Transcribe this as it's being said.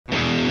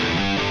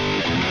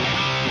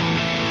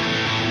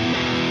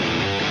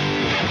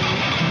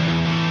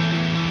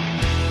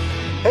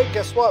Hey,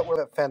 guess what?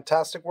 We're at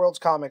Fantastic Worlds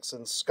Comics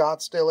in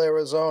Scottsdale,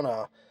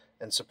 Arizona.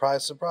 And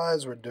surprise,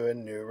 surprise, we're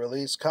doing new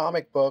release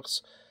comic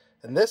books.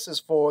 And this is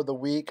for the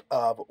week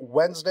of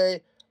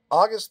Wednesday,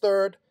 August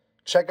 3rd.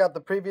 Check out the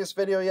previous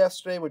video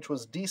yesterday, which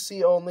was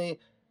DC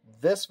only.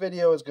 This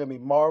video is going to be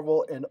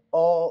Marvel and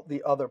all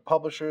the other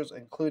publishers,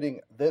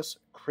 including this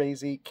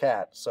crazy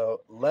cat.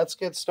 So let's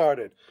get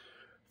started.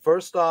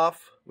 First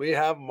off, we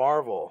have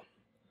Marvel.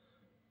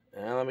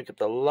 And let me get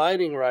the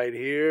lighting right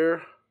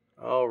here.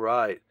 All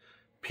right.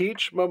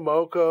 Peach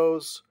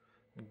Momoko's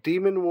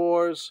Demon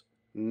Wars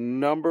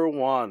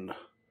 #1.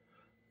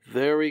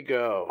 There we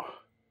go.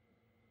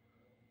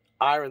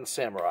 Iron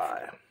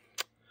Samurai.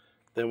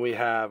 Then we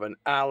have an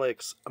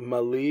Alex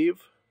Maleev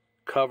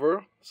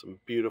cover,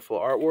 some beautiful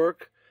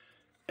artwork,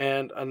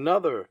 and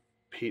another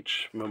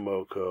Peach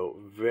Momoko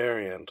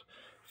variant.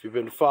 If you've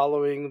been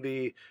following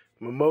the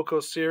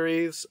Momoko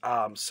series,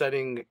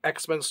 setting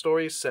X-Men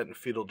stories set in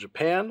feudal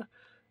Japan,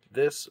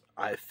 this,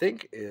 I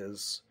think,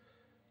 is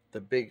the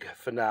big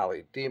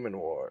finale, Demon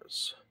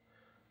Wars.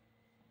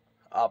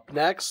 Up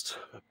next,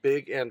 a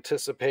big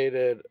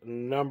anticipated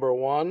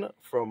 #1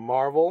 from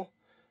Marvel,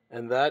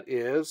 and that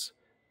is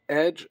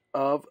Edge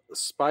of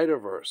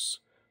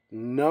Spider-Verse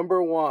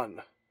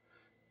 #1.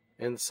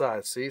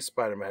 Inside, see,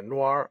 Spider-Man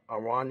Noir,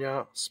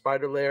 Aranya,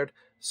 Spider-Laird,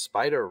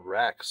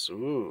 Spider-Rex.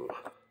 Ooh,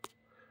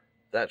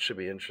 that should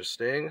be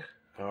interesting.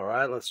 All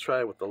right, let's try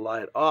it with the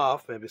light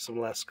off, maybe some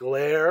less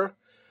glare.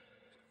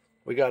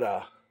 We got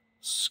a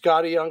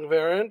Scotty Young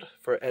variant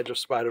for Edge of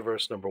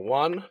Spider-Verse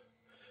 #1.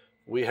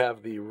 We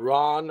have the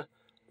Ron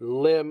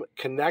Lim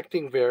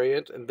connecting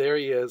variant, and there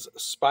he is,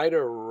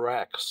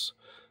 Spider-Rex.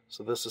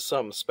 So this is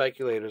something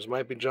speculators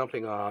might be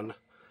jumping on,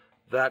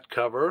 that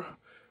cover.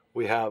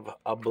 We have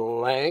a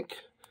blank,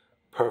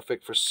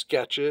 perfect for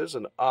sketches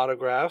and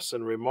autographs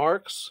and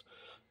remarks.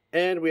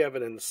 And we have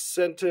an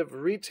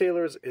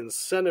retailer's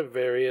incentive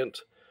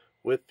variant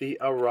with the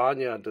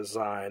Aranya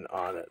design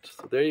on it.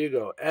 So there you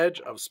go, Edge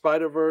of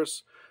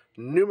Spider-Verse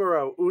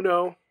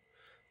 #1.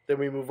 Then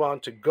we move on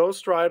to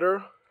Ghost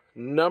Rider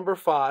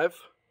 #5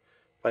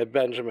 by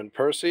Benjamin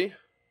Percy.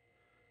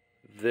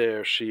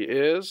 There she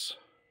is,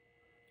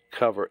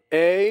 cover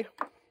A.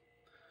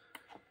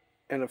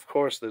 And of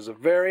course there's a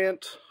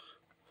variant.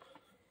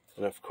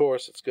 And of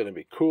course it's going to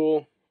be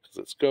cool because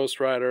it's Ghost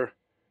Rider.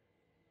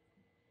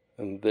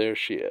 And there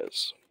she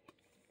is.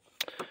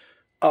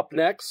 Up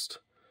next,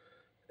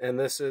 and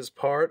this is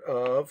part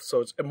of, so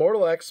it's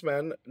Immortal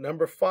X-Men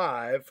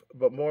 #5,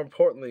 but more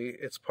importantly,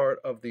 it's part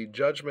of the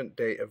Judgment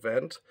Day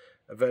event,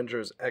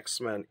 Avengers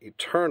X-Men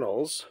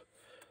Eternals.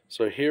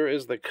 So here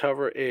is the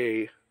cover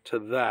A to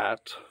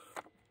that,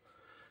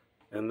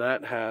 and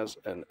that has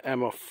an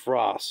Emma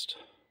Frost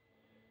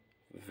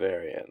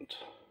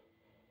variant.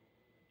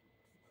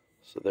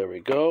 So there we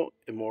go,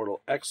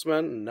 Immortal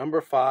X-Men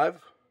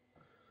 #5.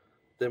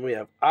 Then we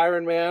have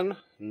Iron Man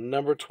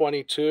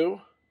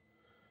 #22.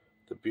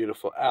 The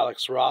beautiful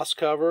Alex Ross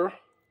cover,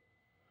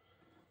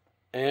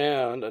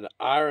 and an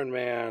Iron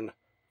Man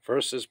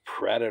versus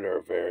Predator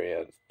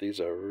variant.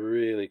 These are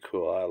really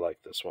cool. I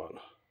like this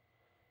one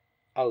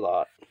a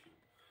lot.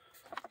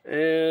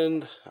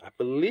 And I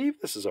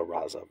believe this is a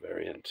Raza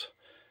variant.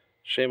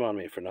 Shame on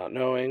me for not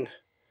knowing.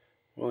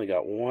 We only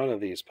got one of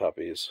these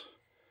puppies.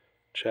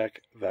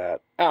 Check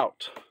that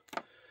out.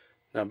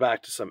 Now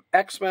back to some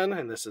X-Men,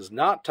 and this is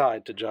not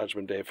tied to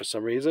Judgment Day for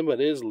some reason, but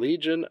is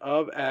Legion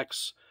of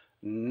X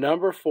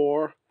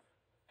 #4,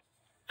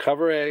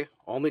 cover A,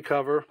 only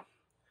cover.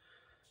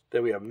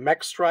 Then we have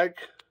Mech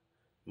Strike,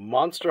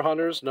 Monster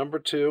Hunters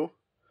 #2.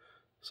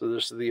 So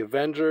there's the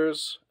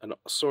Avengers and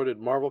assorted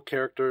Marvel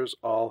characters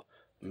all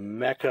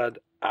mecha'd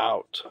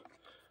out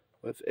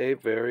with a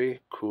very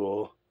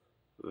cool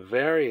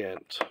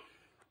variant.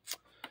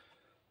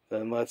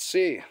 Then let's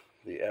see,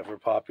 the ever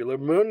popular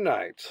Moon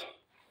Knight,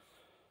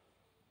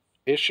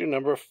 issue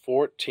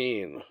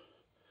 #14.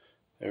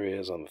 There he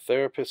is on the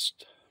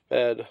therapist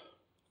bed.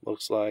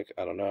 Looks like,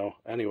 I don't know.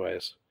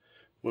 Anyways,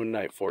 Moon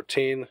Knight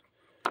 14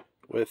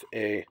 with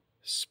a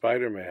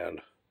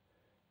Spider-Man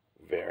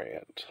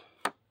variant.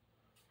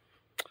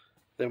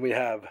 Then we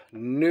have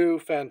new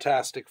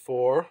Fantastic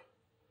Four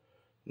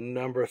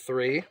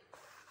 #3.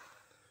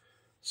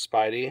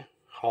 Spidey,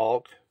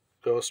 Hulk,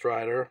 Ghost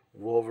Rider,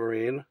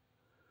 Wolverine,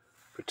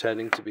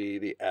 pretending to be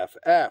the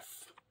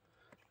FF.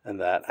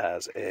 And that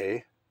has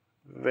a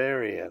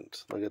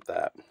variant. Look at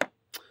that.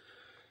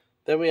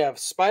 Then we have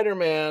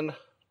Spider-Man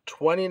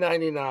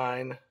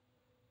 2099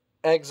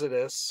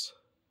 Exodus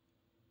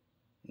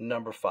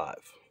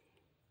 #5.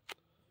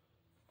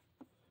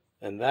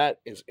 And that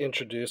is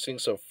introducing,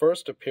 so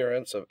first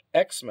appearance of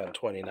X-Men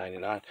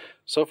 2099.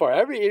 So far,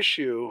 every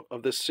issue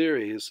of this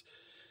series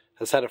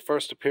has had a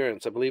first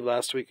appearance. I believe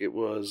last week it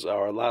was,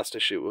 our last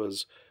issue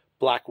was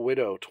Black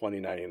Widow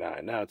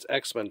 2099. Now it's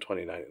X-Men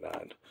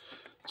 2099.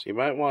 So you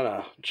might want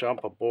to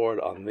jump aboard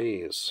on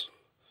these.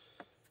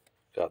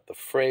 Got the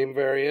frame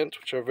variant,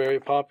 which are very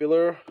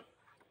popular.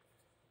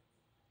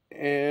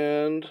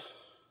 And I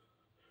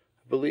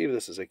believe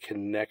this is a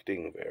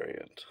connecting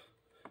variant.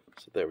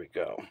 So there we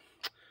go.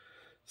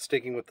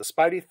 Sticking with the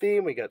Spidey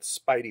theme, we got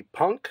Spidey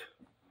Punk,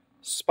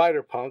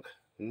 Spider-Punk,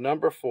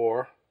 number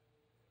 4.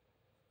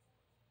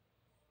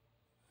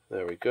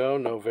 There we go,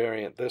 no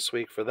variant this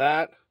week for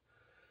that.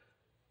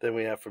 Then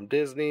we have from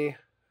Disney,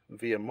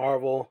 via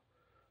Marvel,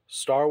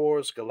 Star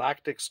Wars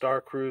Galactic Star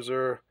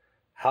Cruiser,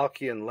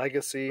 Halcyon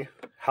Legacy,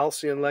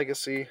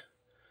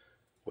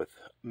 with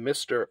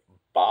Mr.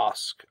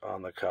 Bosk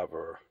on the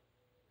cover.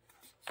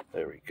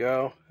 There we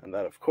go. And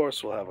that, of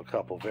course, will have a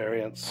couple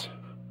variants.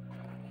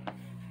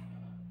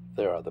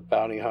 There are the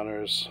Bounty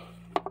Hunters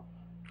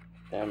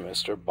and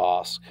Mr.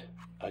 Bosk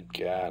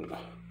again.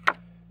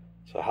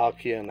 So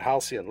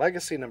Halcyon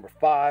Legacy, number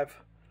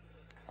 5.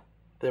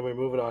 Then we're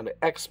moving on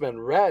to X-Men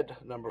Red,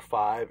 number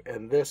 5.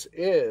 And this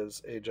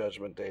is a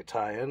Judgment Day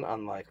tie-in,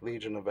 unlike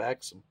Legion of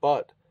X,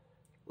 but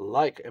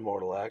like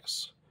Immortal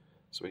X.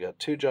 So we got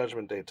 2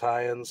 Judgment Day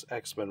tie-ins.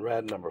 X-Men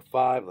Red, number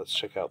 5. Let's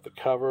check out the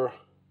cover.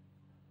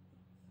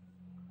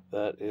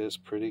 That is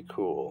pretty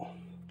cool.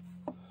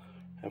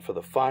 And for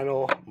the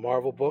final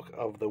Marvel book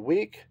of the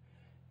week,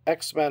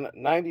 X-Men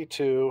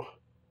 92,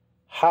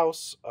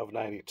 House of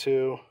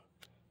 92,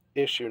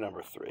 issue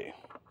number 3.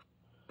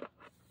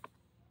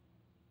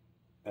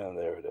 And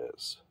there it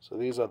is. So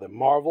these are the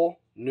Marvel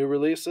new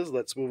releases.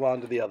 Let's move on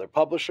to the other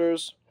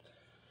publishers.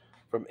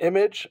 From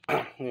Image,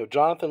 we have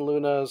Jonathan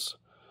Luna's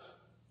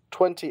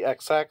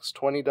 20XX,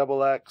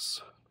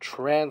 20XX,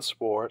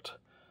 Transport.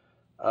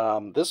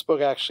 This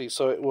book actually,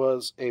 so it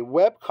was a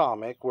web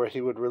comic where he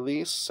would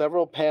release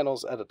several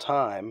panels at a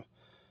time,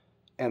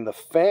 and the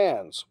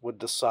fans would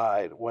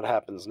decide what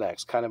happens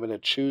next, kind of in a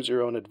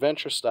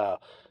choose-your-own-adventure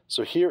style.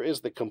 So here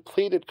is the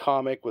completed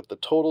comic with the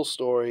total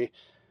story,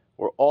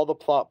 where all the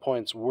plot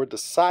points were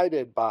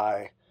decided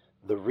by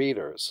the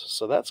readers.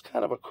 So that's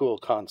kind of a cool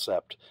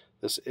concept.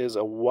 This is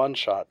a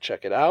one-shot.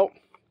 Check it out.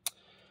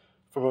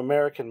 From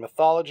American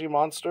Mythology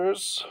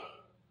Monsters,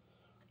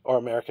 or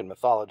American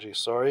Mythology,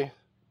 sorry,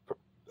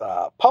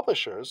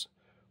 publishers,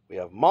 we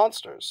have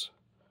Monsters,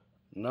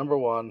 number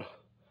 1.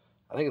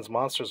 I think it's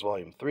Monsters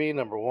Volume 3,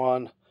 number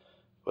 1.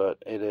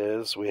 But it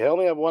is, we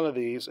only have one of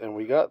these, and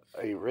we got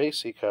a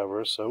racy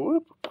cover, so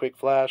whoop, quick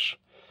flash.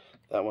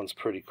 That one's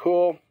pretty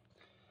cool.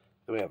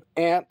 Then we have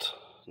Ant,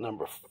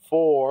 number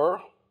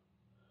 4,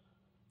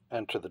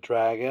 Enter the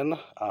Dragon.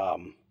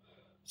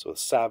 So a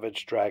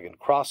Savage Dragon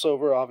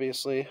crossover,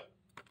 obviously,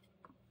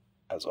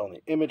 as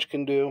only Image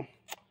can do.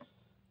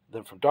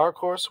 Then from Dark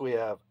Horse, we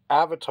have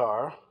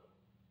Avatar.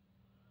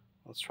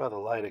 Let's try the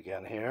light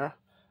again here.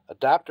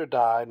 Adapt or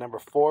Die, number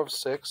 4 of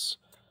 6.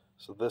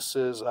 So this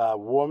is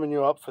warming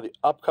you up for the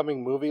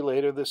upcoming movie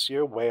later this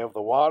year, Way of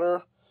the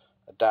Water.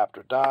 Adapt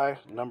or Die,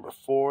 number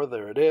 4,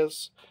 there it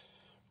is.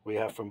 We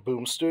have from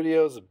Boom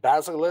Studios,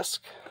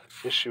 Basilisk,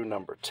 issue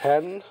number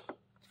 10.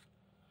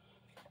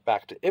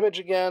 Back to Image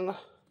again.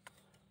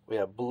 We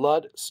have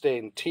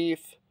Blood-Stained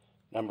Teeth,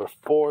 number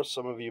 4.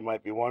 Some of you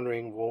might be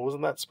wondering, well,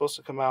 wasn't that supposed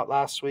to come out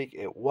last week?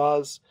 It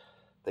was.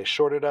 They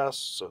shorted us,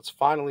 so it's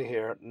finally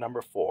here,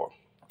 number 4.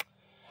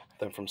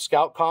 Then from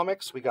Scout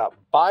Comics, we got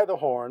By the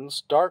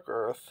Horns, Dark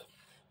Earth,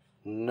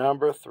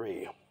 number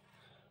 3. A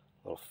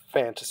little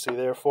fantasy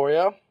there for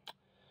you.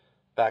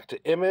 Back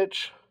to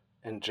Image,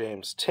 and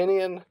James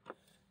Tynion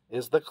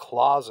is The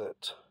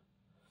Closet.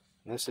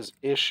 And this is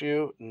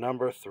issue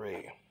number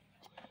 3.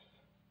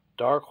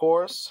 Dark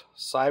Horse,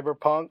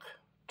 Cyberpunk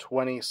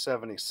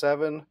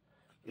 2077,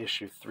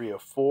 issue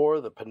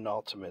 304, the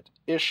penultimate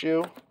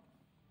issue.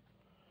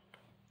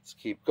 Let's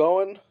keep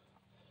going.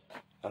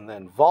 And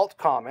then Vault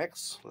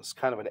Comics, this is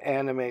kind of an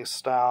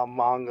anime-style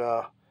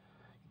manga.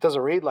 It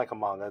doesn't read like a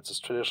manga, it's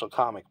a traditional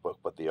comic book,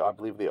 but I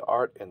believe the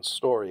art and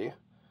story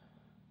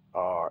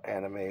are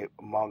anime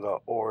manga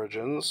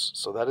origins.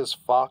 So that is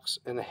Fox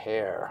and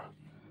Hare.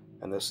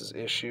 And this is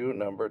issue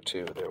number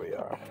 2. There we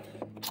are.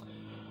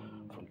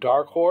 From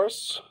Dark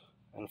Horse,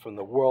 and from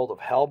the world of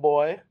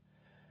Hellboy,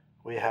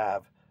 we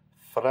have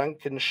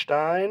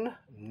Frankenstein,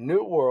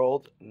 New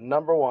World,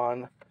 number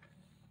 1,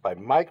 by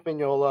Mike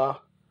Mignola,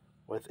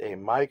 with a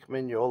Mike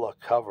Mignola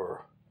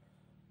cover.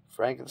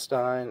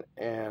 Frankenstein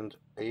and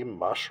a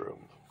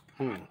mushroom.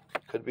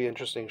 Could be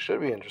interesting,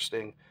 should be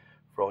interesting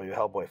for all you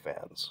Hellboy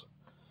fans.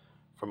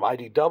 From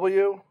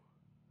IDW,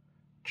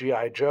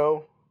 G.I.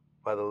 Joe,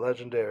 by the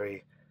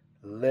legendary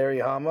Larry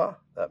Hama.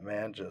 That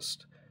man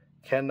just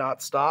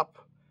cannot stop.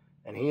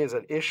 And he is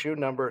at issue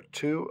number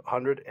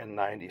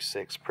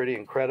 296. Pretty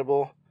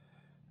incredible.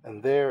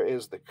 And there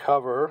is the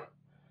cover.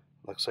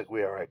 Looks like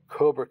we are at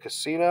Cobra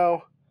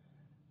Casino.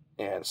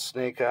 And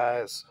Snake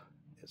Eyes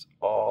is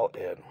all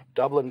in.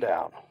 Doubling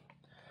down.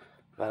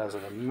 That is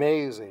an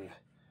amazing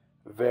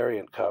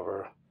variant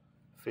cover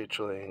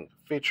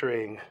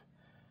featuring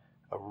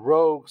a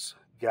Rogues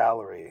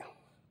Gallery.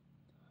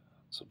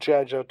 So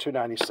G.I. Joe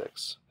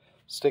 296.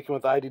 Sticking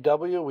with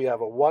IDW, we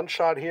have a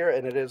one-shot here,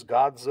 and it is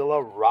Godzilla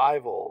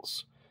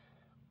Rivals.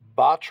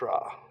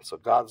 Batra. So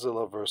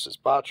Godzilla versus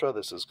Batra.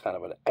 This is kind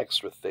of an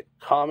extra thick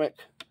comic.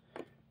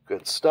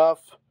 Good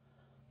stuff.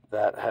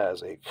 That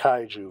has a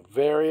kaiju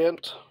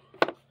variant.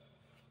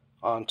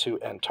 On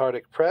to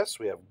Antarctic Press,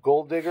 we have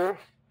Gold Digger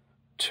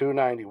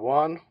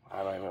 $2.91.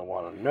 I don't even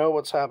want to know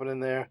what's happening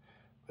there,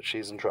 but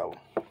she's in trouble.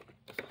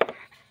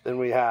 Then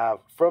we have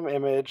from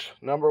Image,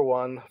 number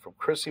 1 from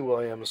Chrissy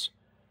Williams,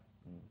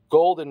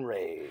 Golden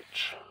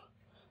Rage.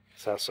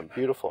 This has some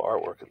beautiful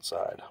artwork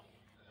inside.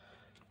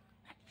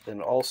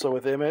 Then also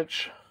with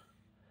Image,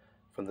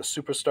 from the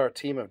superstar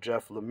team of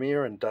Jeff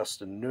Lemire and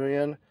Dustin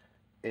Nguyen,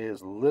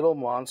 is Little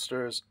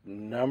Monsters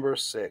number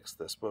 6.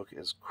 This book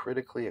is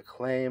critically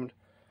acclaimed.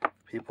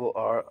 People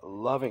are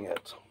loving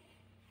it.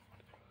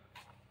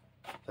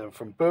 Then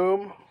from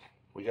Boom,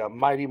 we got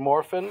Mighty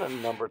Morphin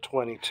number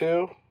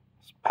 22.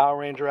 It's Power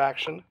Ranger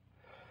action.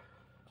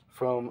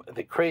 From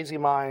the crazy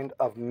mind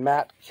of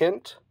Matt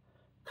Kint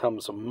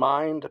comes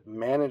Mind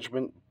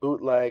Management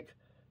Bootleg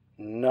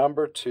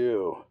number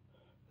 2.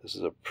 This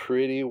is a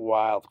pretty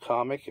wild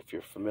comic if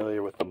you're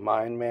familiar with the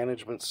Mind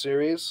Management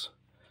series.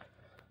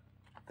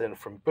 Then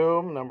from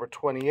Boom, number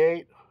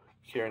 28,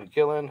 Kieran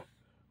Gillen,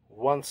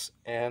 Once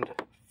and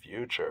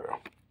Future.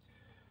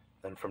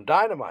 Then from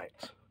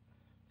Dynamite,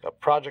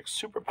 got Project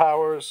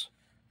Superpowers,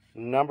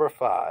 number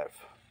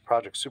 5.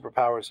 Project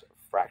Superpowers,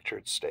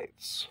 Fractured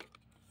States.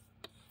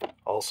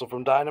 Also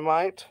from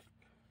Dynamite,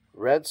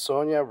 Red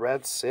Sonja,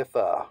 Red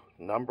Sitha,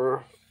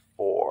 number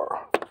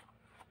 4.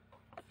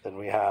 Then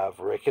we have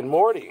Rick and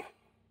Morty,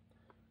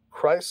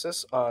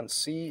 Crisis on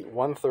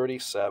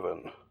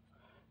C-137.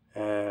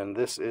 And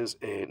this is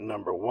a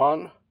number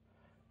 1.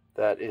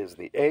 That is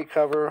the A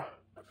cover,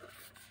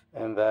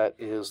 and that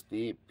is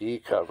the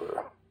B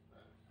cover.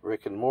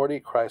 Rick and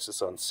Morty,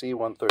 Crisis on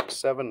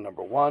C-137,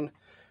 number 1.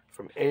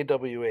 From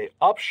AWA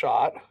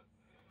Upshot,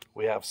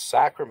 we have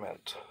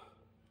Sacrament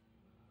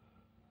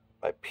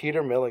by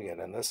Peter Milligan.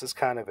 And this is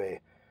kind of a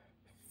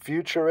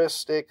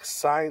futuristic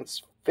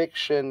science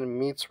fiction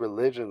meets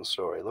religion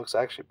story. It looks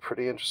actually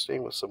pretty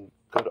interesting with some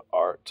good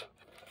art.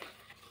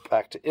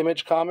 Back to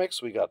Image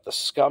Comics, we got The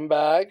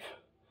Scumbag.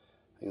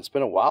 It's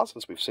been a while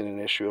since we've seen an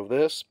issue of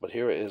this, but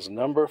here is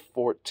number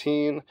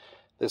 14.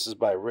 This is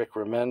by Rick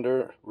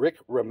Remender,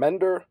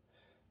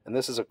 and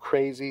this is a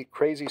crazy,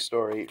 crazy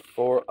story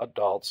for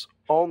adults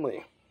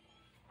only.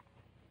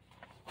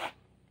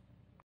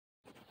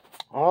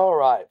 All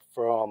right,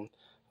 from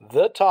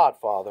The Todd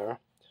Father,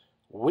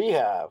 we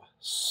have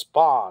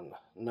Spawn,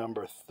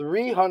 number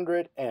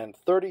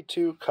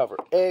 332, cover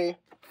A.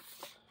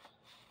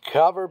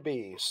 Cover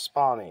B,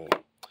 Spawny.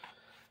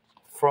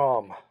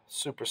 From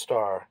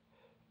superstar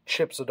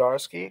Chip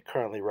Zdarsky,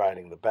 currently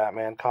writing the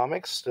Batman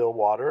comics,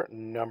 Stillwater,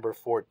 number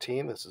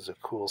 14. This is a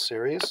cool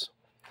series.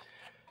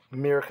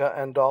 Mirka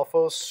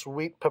Andolfo,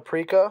 Sweet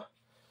Paprika,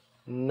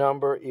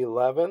 number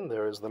 11.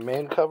 There is the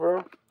main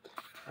cover,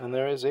 and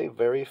there is a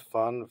very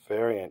fun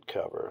variant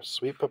cover,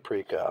 Sweet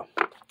Paprika.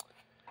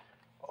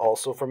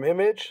 Also from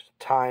Image,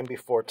 Time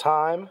Before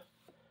Time,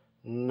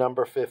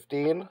 number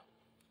 15.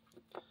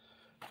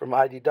 From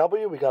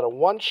IDW, we got a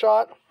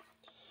one-shot,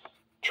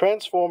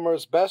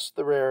 Transformers Best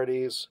the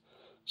Rarities.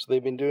 So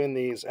they've been doing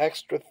these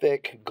extra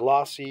thick,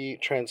 glossy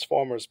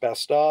Transformers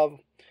Best of,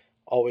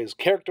 always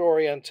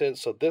character-oriented.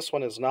 So this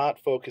one is not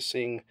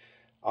focusing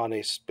on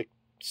a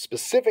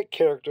specific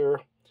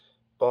character,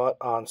 but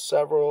on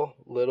several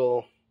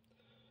little,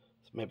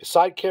 maybe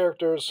side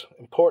characters,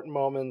 important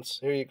moments.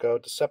 Here you go,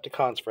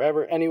 Decepticons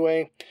Forever.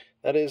 Anyway,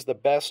 that is the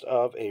Best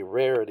of a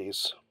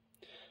Rarities.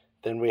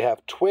 Then we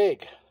have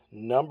Twig,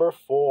 number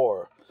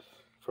 4,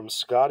 from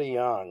Scotty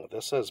Young.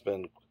 This has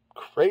been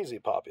crazy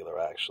popular,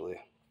 actually.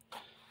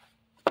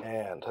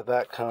 And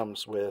that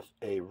comes with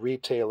a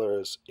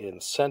retailer's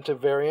incentive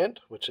variant,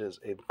 which is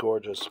a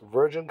gorgeous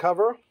Virgin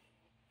cover.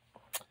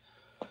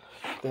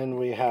 Then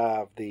we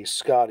have the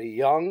Scotty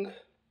Young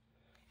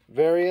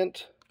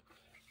variant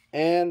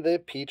and the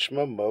Peach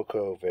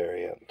Momoko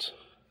variant.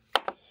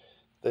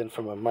 Then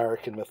from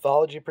American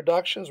Mythology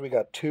Productions, we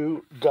got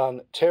Two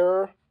Gun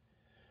Terror,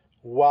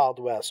 Wild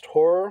West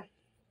Horror.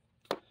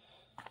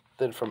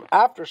 Then from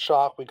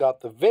Aftershock, we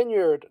got the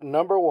Vineyard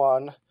number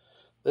 1.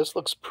 This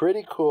looks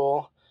pretty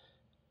cool.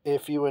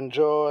 If you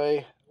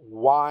enjoy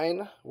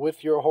wine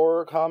with your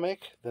horror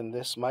comic, then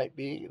this might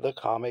be the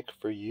comic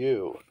for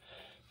you.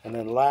 And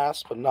then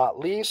last but not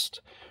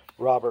least,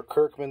 Robert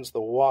Kirkman's The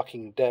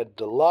Walking Dead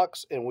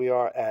Deluxe, and we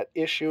are at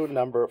issue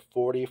number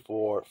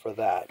 44 for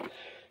that.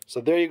 So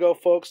there you go,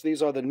 folks.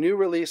 These are the new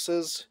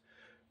releases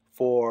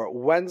for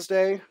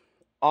Wednesday,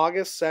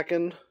 August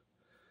 2nd.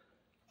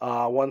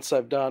 Once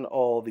I've done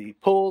all the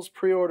pulls,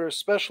 pre-orders,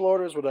 special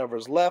orders,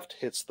 whatever's left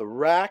hits the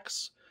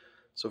racks.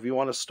 So if you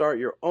want to start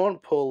your own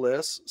pull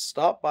list,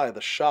 stop by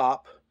the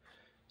shop.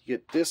 You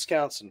get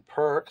discounts and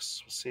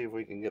perks. Let's see if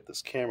we can get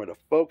this camera to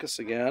focus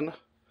again.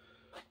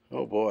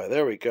 Oh boy,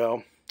 there we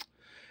go.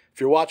 If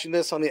you're watching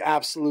this on the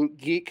Absolute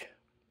Geek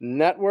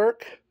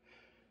Network,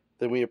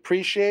 then we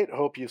appreciate.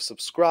 Hope you've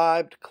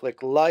subscribed.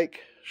 Click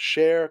like,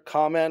 share,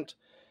 comment.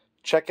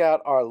 Check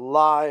out our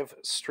live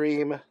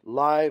stream,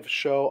 live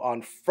show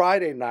on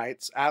Friday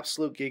nights,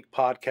 Absolute Geek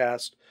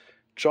Podcast.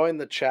 Join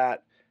the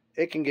chat.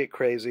 It can get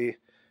crazy.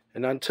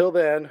 And until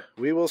then,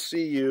 we will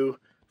see you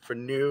for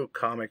New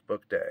Comic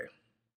Book Day.